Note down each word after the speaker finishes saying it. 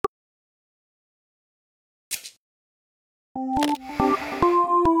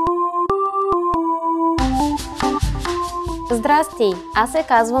Здрасти, аз се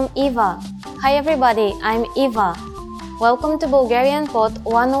казвам Ива. Hi everybody, I'm Eva. Welcome to Bulgarian Pod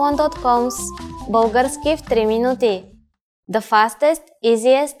 101.com's Български в 3 минути. The fastest,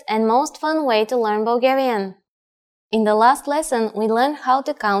 easiest and most fun way to learn Bulgarian. In the last lesson, we learned how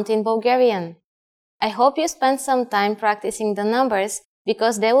to count in Bulgarian. I hope you spent some time practicing the numbers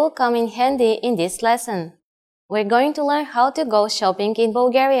because they will come in handy in this lesson. We're going to learn how to go shopping in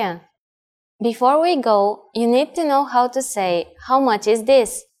Bulgaria. Before we go, you need to know how to say, how much is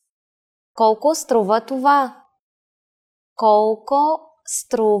this? Колко струва това? Колко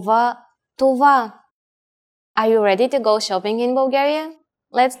струва това? Are you ready to go shopping in Bulgaria?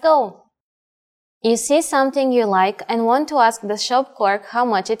 Let's go! You see something you like and want to ask the shop clerk how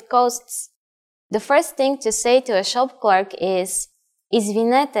much it costs. The first thing to say to a shop clerk is,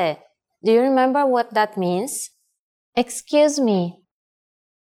 Извинете. Do you remember what that means? Excuse me.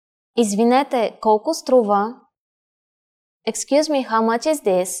 Извинете, колко струва? Excuse me, how much is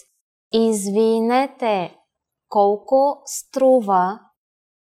this? Извинете, колко струва?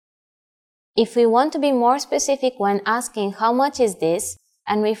 If we want to be more specific when asking how much is this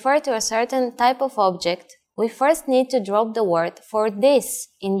and refer to a certain type of object, we first need to drop the word for this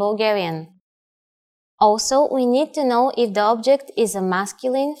in Bulgarian. Also, we need to know if the object is a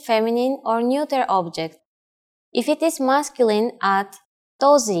masculine, feminine, or neuter object. If it is masculine, add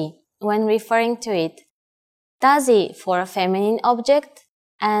този when referring to it, тази for a feminine object,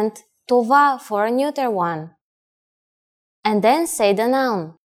 and това for a neuter one. And then say the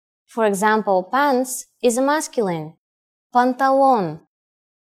noun. For example, pants is a masculine. Панталон.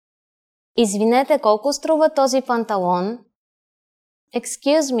 Извинете, колко струва този панталон?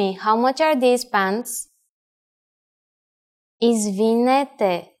 Excuse me, how much are these pants?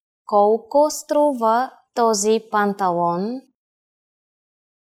 Извинете, колко струва този панталон?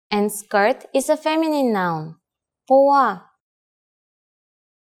 And skirt is a feminine noun. Пола.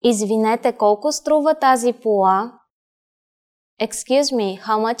 Извинете, колко струва тази пола? Excuse me,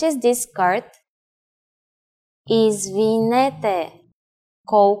 how much is this skirt? Извинете,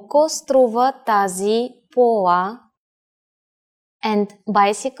 колко струва тази пола? And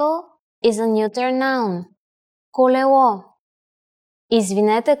bicycle is a neuter noun. Колело.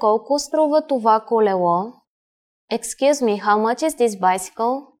 Извинете, колко струва това колело? Excuse me, how much is this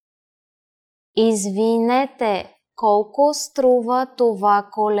bicycle? Извинете, колко струва това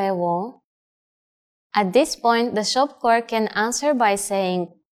колело? At this point, the shop clerk can answer by saying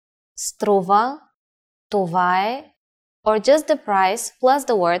струва, това е, or just the price plus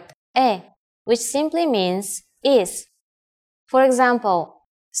the word е, which simply means is. For example,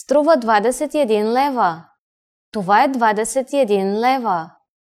 струва 21 лева. Това е 21 лева.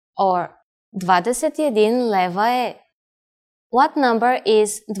 Or 21 лева е. What number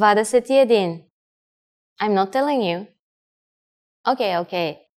is 21? I'm not telling you.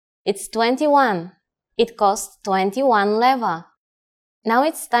 Okay. It's 21. It costs 21 leva. Now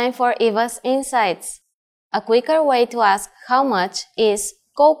it's time for Eva's insights. A quicker way to ask how much is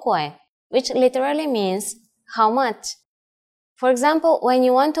колко е, which literally means how much. For example, when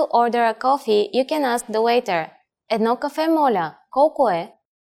you want to order a coffee, you can ask the waiter, едно кафе моля, колко е?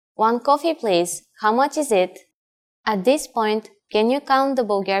 One coffee please, how much is it? At this point, can you count the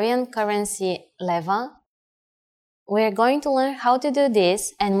Bulgarian currency leva? We are going to learn how to do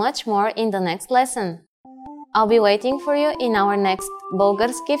this and much more in the next lesson. I'll be waiting for you in our next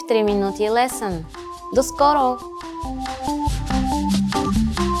Български в 3 минути lesson. До скоро!